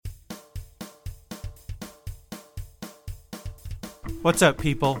What's up,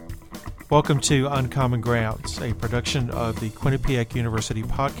 people? Welcome to Uncommon Grounds, a production of the Quinnipiac University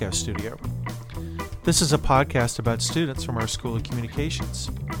Podcast Studio. This is a podcast about students from our School of Communications.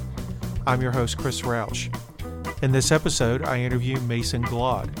 I'm your host, Chris Rausch. In this episode, I interview Mason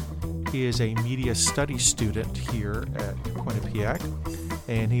Glod. He is a media studies student here at Quinnipiac,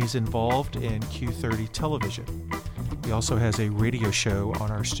 and he's involved in Q30 television. He also has a radio show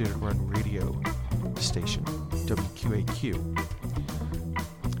on our student-run radio station, WQAQ.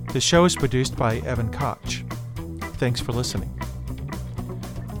 The show is produced by Evan Koch. Thanks for listening.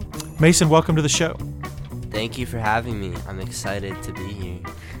 Mason, welcome to the show. Thank you for having me. I'm excited to be here.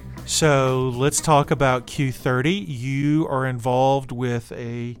 So let's talk about Q30. You are involved with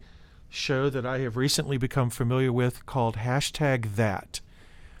a show that I have recently become familiar with called Hashtag That.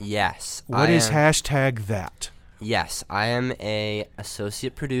 Yes. What is Hashtag That? Yes, I am a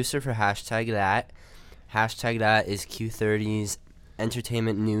associate producer for Hashtag That. Hashtag That is Q30's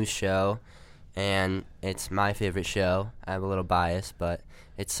entertainment news show, and it's my favorite show. I have a little bias, but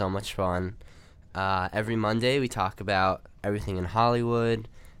it's so much fun. Every Monday we talk about everything in Hollywood,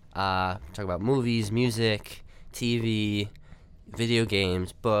 talk about movies, music, TV, video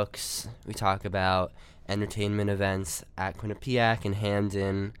games, books. We talk about entertainment events at Quinnipiac and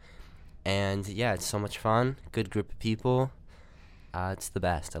Hamden, and yeah, it's so much fun. Good group of people. It's the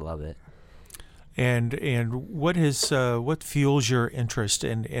best. I love it. And what fuels your interest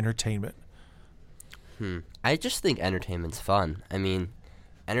in entertainment? I just think entertainment's fun. I mean,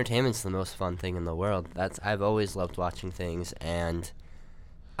 entertainment's the most fun thing in the world. I've always loved watching things, and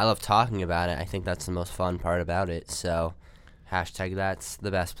I love talking about it. I think that's the most fun part about it. So, Hashtag That's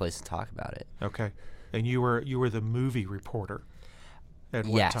the best place to talk about it. Okay, and you were the movie reporter at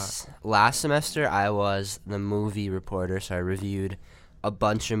one time. Yes, last semester I was the movie reporter, so I reviewed a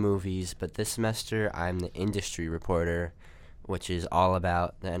bunch of movies, but this semester I'm the industry reporter, which is all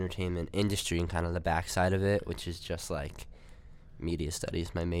about the entertainment industry and kind of the backside of it, which is just like media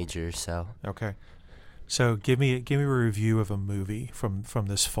studies, my major. So okay, so give me a review of a movie from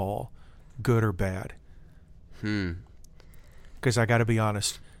this fall, good or bad. Because I got to be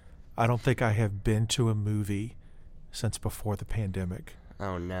honest, I don't think I have been to a movie since before the pandemic.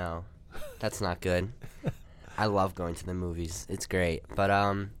 Oh no, that's not good. I love going to the movies. It's great. But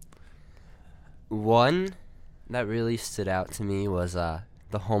one that really stood out to me was the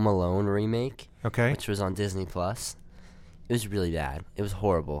Home Alone remake, okay, which was on Disney Plus. It was really bad. It was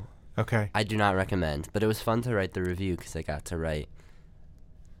horrible. Okay. I do not recommend, but it was fun to write the review because I got to write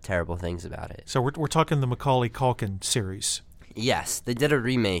terrible things about it. So we're talking the Macaulay Culkin series. Yes, they did a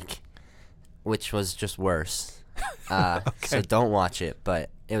remake, which was just worse. Okay. So don't watch it, but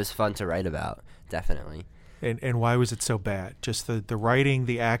it was fun to write about, definitely. And why was it so bad? Just the writing,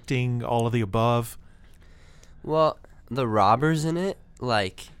 the acting, all of the above? Well, the robbers in it,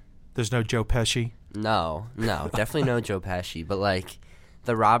 like... There's no Joe Pesci? No, definitely no Joe Pesci. But, like,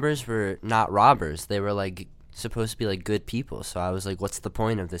 the robbers were not robbers. They were, like, supposed to be, like, good people. So I was like, what's the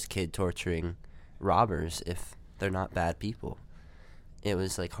point of this kid torturing robbers if they're not bad people? It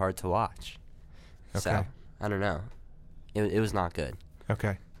was, like, hard to watch. Okay. So, I don't know. It was not good.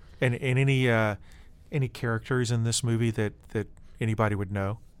 Okay. And any characters in this movie that anybody would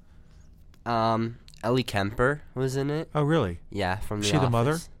know? Ellie Kemper was in it. Oh, really? Yeah, from The She Office. the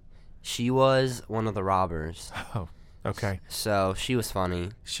mother? She was one of the robbers. Oh, okay. So she was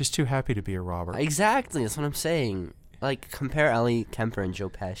funny. She's too happy to be a robber. Exactly, that's what I'm saying. Like, compare Ellie Kemper and Joe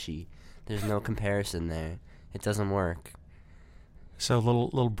Pesci. There's no comparison there. It doesn't work. So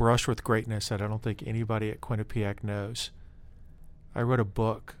little brush with greatness that I don't think anybody at Quinnipiac knows. I wrote a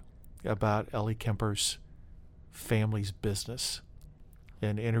book about Ellie Kemper's family's business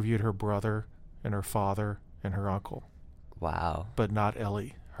and interviewed her brother and her father and her uncle. Wow. But not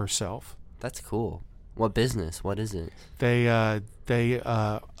Ellie herself. That's cool. What business? What is it? They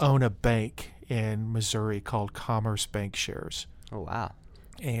own a bank in Missouri called Commerce Bank Shares. Oh, wow.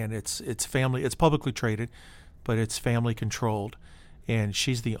 And it's family. It's publicly traded, but it's family controlled. And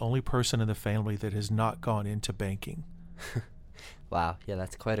she's the only person in the family that has not gone into banking. Wow. Yeah,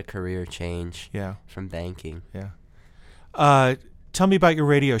 that's quite a career change. Yeah. From banking. Yeah. Tell me about your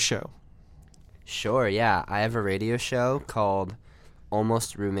radio show. Sure, yeah. I have a radio show called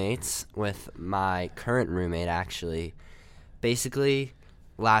Almost Roommates with my current roommate, actually. Basically,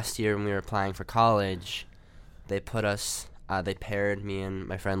 last year when we were applying for college, they paired me and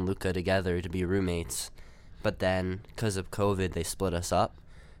my friend Luca together to be roommates. But then, because of COVID, they split us up.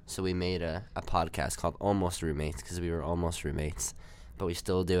 So we made a podcast called Almost Roommates because we were almost roommates. But we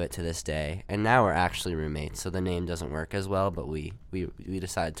still do it to this day. And now we're actually roommates, so the name doesn't work as well, but we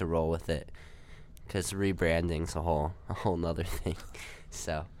decided to roll with it because rebranding's a whole nother thing.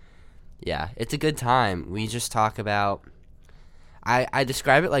 So, yeah, it's a good time. We just talk about. I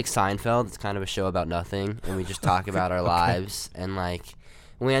describe it like Seinfeld. It's kind of a show about nothing, and we just talk about our lives, and like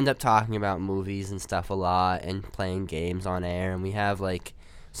we end up talking about movies and stuff a lot, and playing games on air, and we have like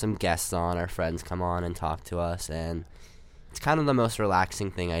some guests on. Our friends come on and talk to us, and it's kind of the most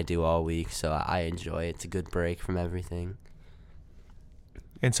relaxing thing I do all week, so I enjoy it. It's a good break from everything.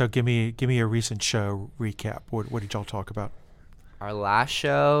 And so give me a recent show recap. What did y'all talk about? Our last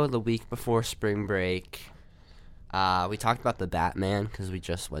show, the week before spring break, we talked about the Batman because we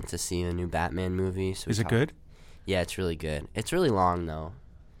just went to see a new Batman movie. So Is it good? Yeah, it's really good. It's really long, though.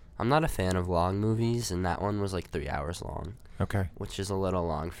 I'm not a fan of long movies, and that one was like 3 hours long. Okay. Which is a little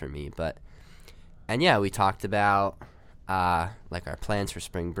long for me. And yeah, we talked about like our plans for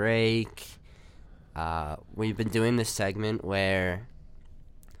spring break. We've been doing this segment where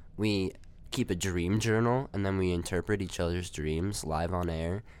we keep a dream journal, and then we interpret each other's dreams live on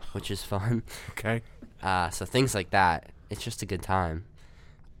air, which is fun. Okay. So things like that. It's just a good time.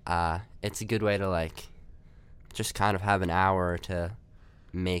 It's a good way to like just kind of have an hour to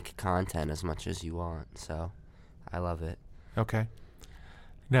make content as much as you want. So I love it. Okay.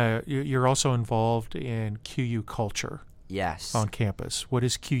 Now, you're also involved in QU Culture. Yes. On campus. What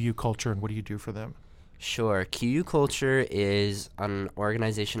is QU Culture, and what do you do for them? Sure. QU Culture is an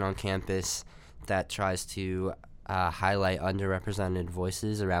organization on campus that tries to highlight underrepresented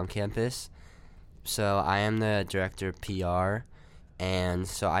voices around campus. So I am the director of PR, and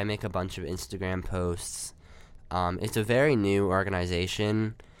so I make a bunch of Instagram posts. It's a very new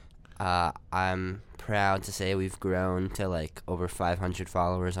organization. I'm proud to say we've grown to like over 500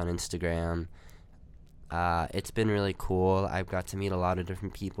 followers on Instagram. It's been really cool. I've got to meet a lot of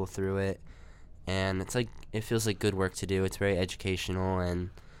different people through it. And it's like it feels like good work to do. It's very educational,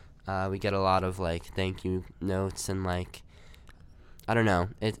 and we get a lot of like thank you notes, and like I don't know.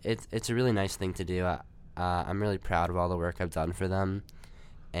 It's a really nice thing to do. I'm really proud of all the work I've done for them,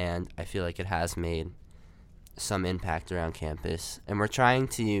 and I feel like it has made some impact around campus. And we're trying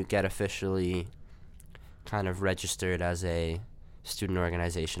to get officially kind of registered as a student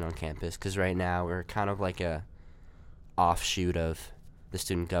organization on campus, because right now we're kind of like a offshoot of the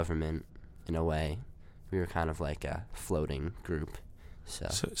student government. In a way, we were kind of like a floating group.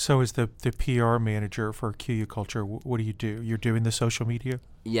 So as the PR manager for QU Culture, what do you do? You're doing the social media?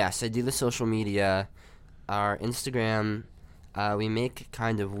 Yes, I do the social media. Our Instagram, we make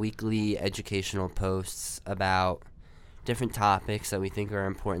kind of weekly educational posts about different topics that we think are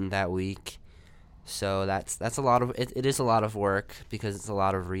important that week. So that's a lot of it is a lot of work because it's a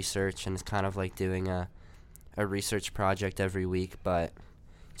lot of research, and it's kind of like doing a research project every week, but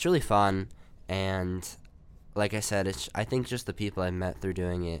it's really fun. And like I said, I think just the people I met through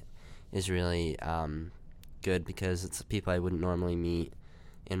doing it is really good, because it's people I wouldn't normally meet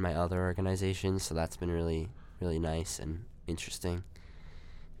in my other organizations. So that's been really, really nice and interesting,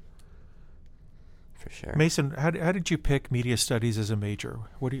 for sure. Mason, how did you pick media studies as a major?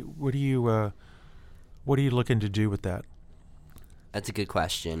 What are you looking to do with that? That's a good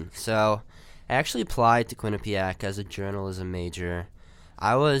question. So I actually applied to Quinnipiac as a journalism major.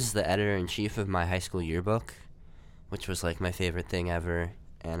 I was the editor-in-chief of my high school yearbook, which was like my favorite thing ever,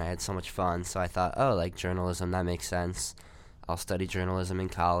 and I had so much fun. So I thought, oh, like journalism, that makes sense. I'll study journalism in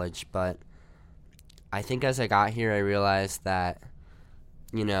college. But I think as I got here, I realized that,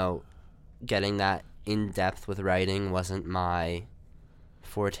 getting that in-depth with writing wasn't my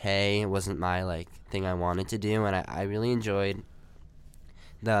forte. It wasn't my like thing I wanted to do, and I really enjoyed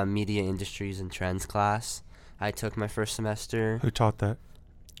the media industries and trends class I took my first semester. Who taught that?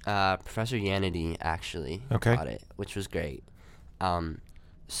 Professor Yanity actually taught it, which was great.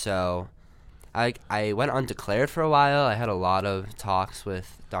 So I went undeclared for a while. I had a lot of talks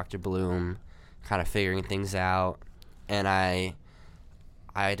with Dr. Bloom, kind of figuring things out, and I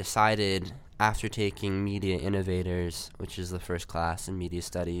decided after taking Media Innovators, which is the first class in media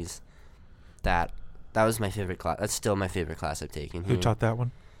studies, that was my favorite class. That's still my favorite class I've taken here. Who taught that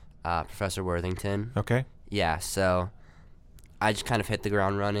one? Professor Worthington. Okay. Yeah, so I just kind of hit the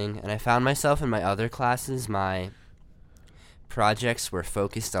ground running, and I found myself in my other classes, my projects were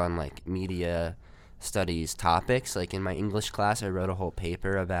focused on like media studies topics. Like in my English class, I wrote a whole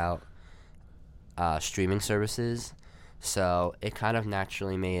paper about streaming services, so it kind of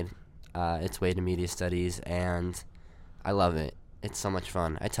naturally made its way to media studies, and I love it. It's so much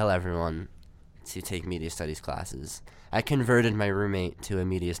fun. I tell everyone to take media studies classes. I converted my roommate to a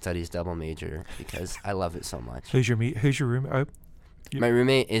media studies double major because I love it so much. Who's your roommate? Oh, my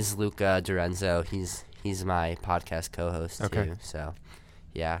roommate is Luca Dorenzo. He's my podcast co-host too. So,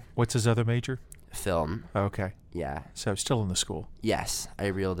 yeah. What's his other major? film. Okay. Yeah. So still in the school. Yes, I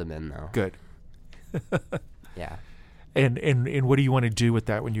reeled him in though. Good. Yeah. And what do you want to do with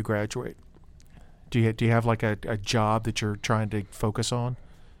that when you graduate? Do you have like a job that you're trying to focus on?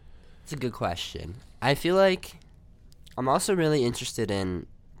 It's a good question. I feel like I'm also really interested in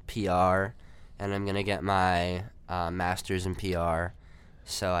PR, and I'm gonna get my master's in PR.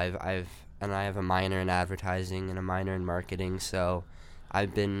 So I have a minor in advertising and a minor in marketing. So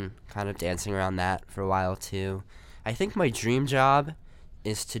I've been kind of dancing around that for a while too. I think my dream job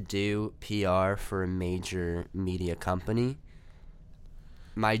is to do PR for a major media company.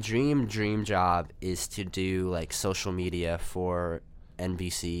 My dream job is to do like social media for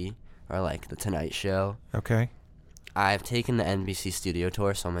NBC or like the Tonight Show. Okay. I've taken the NBC studio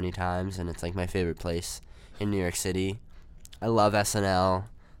tour so many times, and it's like my favorite place in New York City. I love SNL,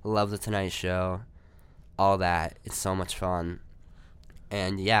 I love the Tonight Show, all that. It's so much fun.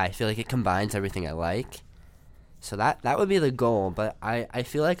 And yeah, I feel like it combines everything I like. So that would be the goal, but I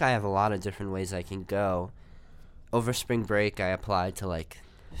feel like I have a lot of different ways I can go. Over spring break, I applied to like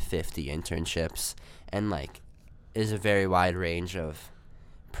 50 internships, and like is a very wide range of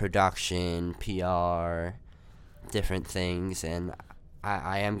production, PR, different things, and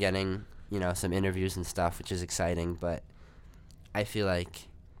I am getting, some interviews and stuff, which is exciting, but I feel like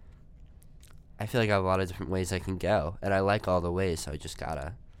I have a lot of different ways I can go, and I like all the ways, so I just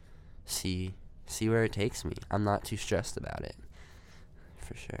gotta see where it takes me. I'm not too stressed about it,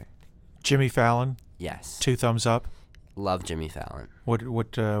 for sure. Jimmy Fallon, Yes. 2 thumbs up. Love Jimmy Fallon.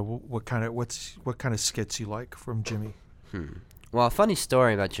 What kind of skits you like from Jimmy? Well, a funny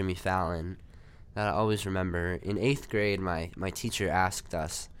story about Jimmy Fallon that I always remember. In 8th grade, my teacher asked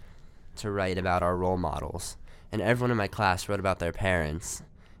us to write about our role models, and everyone in my class wrote about their parents,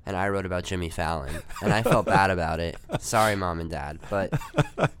 and I wrote about Jimmy Fallon, and I felt bad about it. Sorry, Mom and Dad, but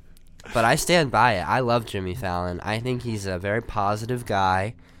I stand by it. I love Jimmy Fallon. I think he's a very positive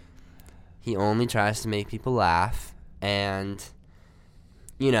guy. He only tries to make people laugh, and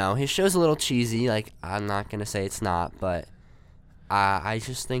his show's a little cheesy. Like, I'm not gonna say it's not, but I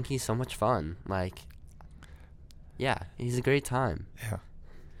just think he's so much fun. Like, yeah, he's a great time. Yeah.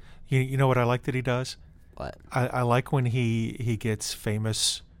 You know what I like that he does? What? I like when he gets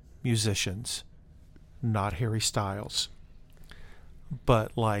famous musicians, not Harry Styles,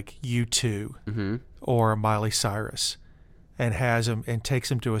 but like U2 or Miley Cyrus, and has them and takes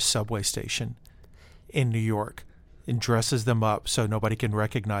them to a subway station in New York and dresses them up so nobody can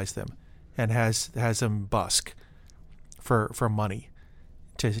recognize them, and has them busk for money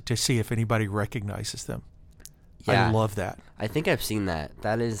to see if anybody recognizes them. Yeah. I love that. I think I've seen that.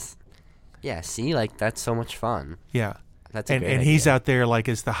 That is, yeah. See, like, that's so much fun. Yeah. That's a great and he's idea. out there like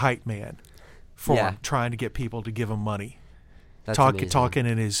as the hype man for Yeah. him, trying to get people to give him money. That's amazing. Talking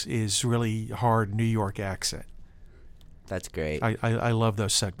in his really hard New York accent. That's great. I love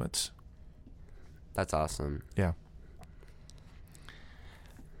those segments. That's awesome. Yeah.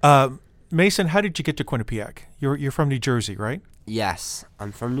 Mason, how did you get to Quinnipiac? You're from New Jersey, right? Yes,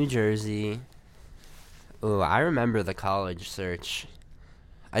 I'm from New Jersey. Oh, I remember the college search.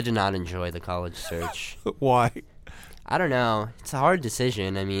 I did not enjoy the college search. Why? I don't know. It's a hard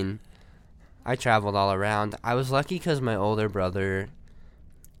decision. I mean, I traveled all around. I was lucky because my older brother,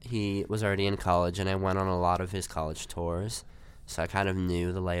 he was already in college, and I went on a lot of his college tours, so I kind of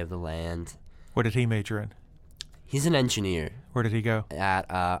knew the lay of the land. What did he major in? He's an engineer Where did he go? at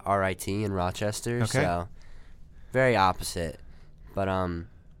RIT in Rochester, Okay. so very opposite. But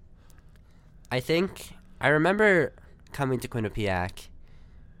I think I remember coming to Quinnipiac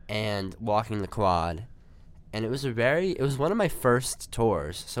and walking the quad, and it was one of my first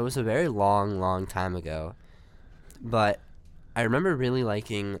tours, so it was a very long time ago. But I remember really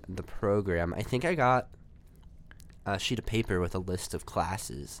liking the program. I think I got a sheet of paper with a list of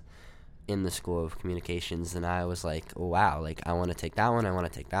classes in the School of Communications, and I was like, oh, wow, like, I want to take that one, and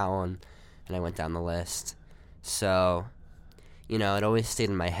I went down the list. So, it always stayed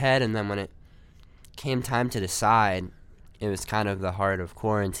in my head, and then when it came time to decide, it was kind of the heart of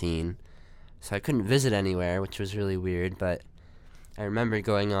quarantine, so I couldn't visit anywhere, which was really weird, but I remember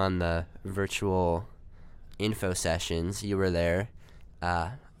going on the virtual info sessions. You were there,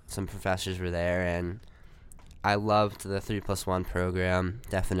 some professors were there, and I loved the 3+1 program,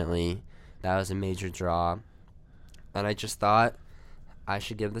 definitely. That was a major draw, and I just thought I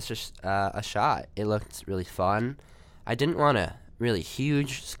should give this a shot. It looked really fun. I didn't want a really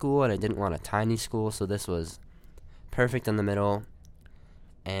huge school, and I didn't want a tiny school, so this was perfect in the middle,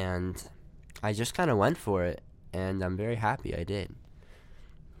 and I just kind of went for it, and I'm very happy I did.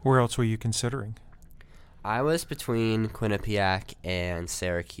 Where else were you considering? I was between Quinnipiac and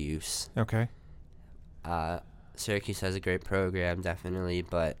Syracuse. Okay. Syracuse has a great program, definitely,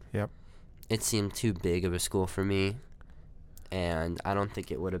 but Yep. it seemed too big of a school for me, and I don't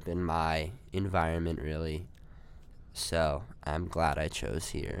think it would have been my environment, really. So I'm glad I chose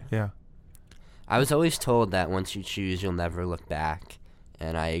here. Yeah. I was always told that once you choose, you'll never look back,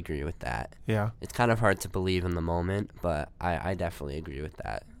 and I agree with that. Yeah. It's kind of hard to believe in the moment, but I definitely agree with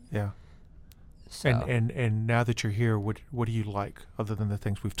that. Yeah. So, And now that you're here, what do you like other than the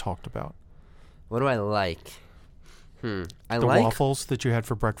things we've talked about? what do I like? I The like waffles that you had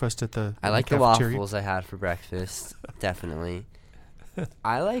for breakfast at the I like the cafeteria? waffles I had for breakfast, definitely.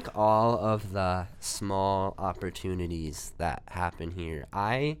 I like all of the small opportunities that happen here.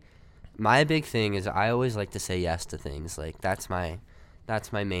 My big thing is I always like to say yes to things. Like that's my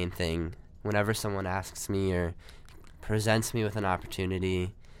main thing. Whenever someone asks me or presents me with an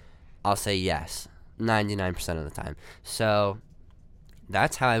opportunity, I'll say yes 99% of the time. So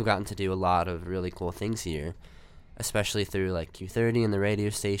that's how I've gotten to do a lot of really cool things here, especially through like Q30 and the radio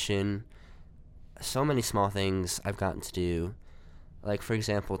station. So many small things I've gotten to do. Like, for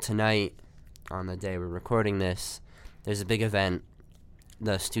example, tonight, on the day we're recording this, there's a big event,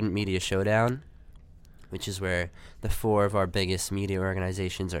 the Student Media Showdown, which is where the 4 of our biggest media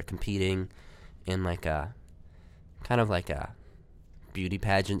organizations are competing in like a kind of like a beauty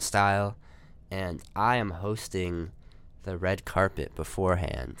pageant style. And I am hosting the red carpet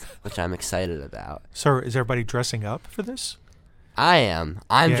beforehand, which I'm excited about. So is everybody dressing up for this? I am.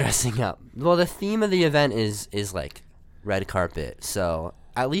 I'm Yeah. dressing up. Well, the theme of the event is like red carpet, so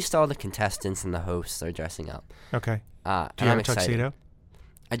at least all the contestants and the hosts are dressing up. Okay. And Do you I'm have a excited. tuxedo?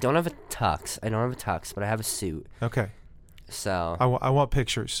 I don't have a tux, but I have a suit. Okay. So I want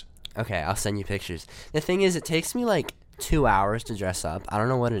pictures. okay, I'll send you pictures. The thing is, it takes me like 2 hours to dress up. I don't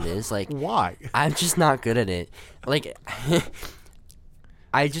know what it is. Like, Why? I'm just not good at it. Like,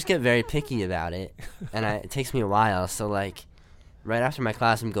 I just get very picky about it, and it takes me a while. So, like, right after my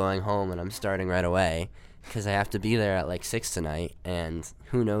class, I'm going home, and I'm starting right away because I have to be there at, like, 6 tonight, and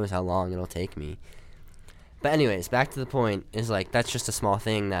who knows how long it'll take me. But anyways, back to the point is, like, that's just a small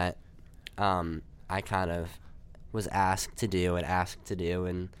thing that I kind of was asked to do,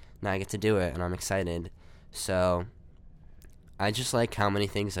 and now I get to do it, and I'm excited. So I just like how many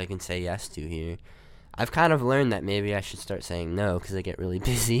things I can say yes to here. I've kind of learned that maybe I should start saying no because I get really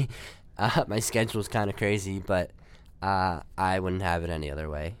busy. My schedule's kind of crazy, but I wouldn't have it any other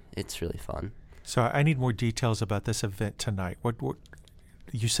way. It's really fun. So I need more details about this event tonight. What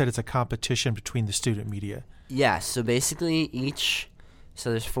you said it's a competition between the student media. Yeah, so basically so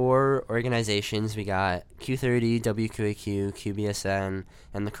there's 4 organizations. We got Q30, WQAQ, QBSN,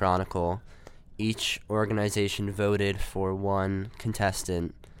 and the Chronicle. Each organization voted for one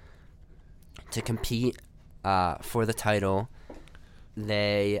contestant to compete for the title.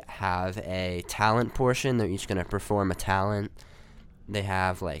 They have a talent portion. They're each going to perform a talent. They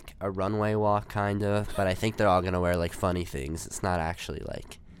have, like, a runway walk, kind of, but I think they're all going to wear, like, funny things. It's not actually,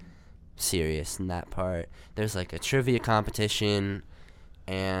 like, serious in that part. There's, like, a trivia competition,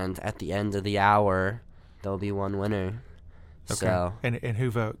 and at the end of the hour, there'll be one winner. Okay. So, And who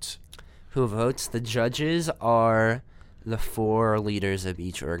votes? who votes? The judges are the 4 leaders of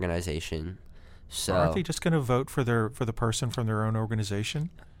each organization. So Aren't they just going to vote for the person from their own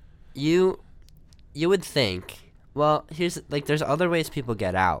organization? you would think. Well, there's other ways people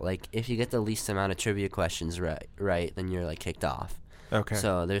get out. Like, if you get the least amount of trivia questions right, then you're, like, kicked off. Okay.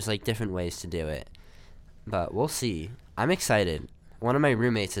 So there's, like, different ways to do it. But we'll see. I'm excited. One of my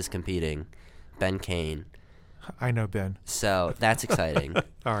roommates is competing, Ben Kane. I know Ben. So that's exciting.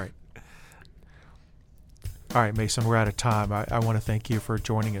 All right, Mason, we're out of time. I want to thank you for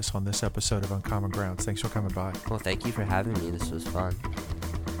joining us on this episode of Uncommon Grounds. Thanks for coming by. Well, thank you for having me. This was fun.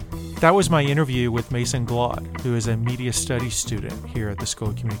 That was my interview with Mason Glaude, who is a media studies student here at the School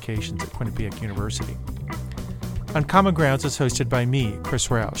of Communications at Quinnipiac University. Uncommon Grounds is hosted by me, Chris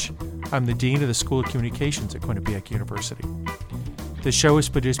Roush. I'm the Dean of the School of Communications at Quinnipiac University. The show is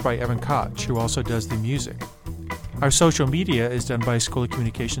produced by Evan Koch, who also does the music. Our social media is done by School of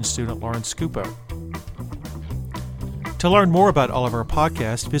Communications student Lauren Scupo. To learn more about all of our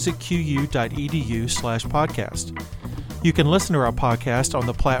podcasts, visit qu.edu/podcast. You can listen to our podcast on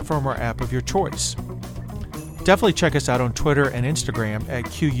the platform or app of your choice. Definitely check us out on Twitter and Instagram at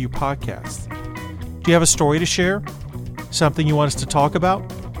QU Podcasts. Do you have a story to share? Something you want us to talk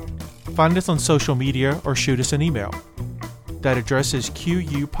about? Find us on social media or shoot us an email. That address is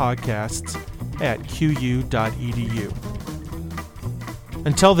qupodcasts@qu.edu.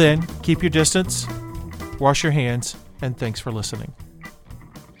 Until then, keep your distance, wash your hands, and thanks for listening.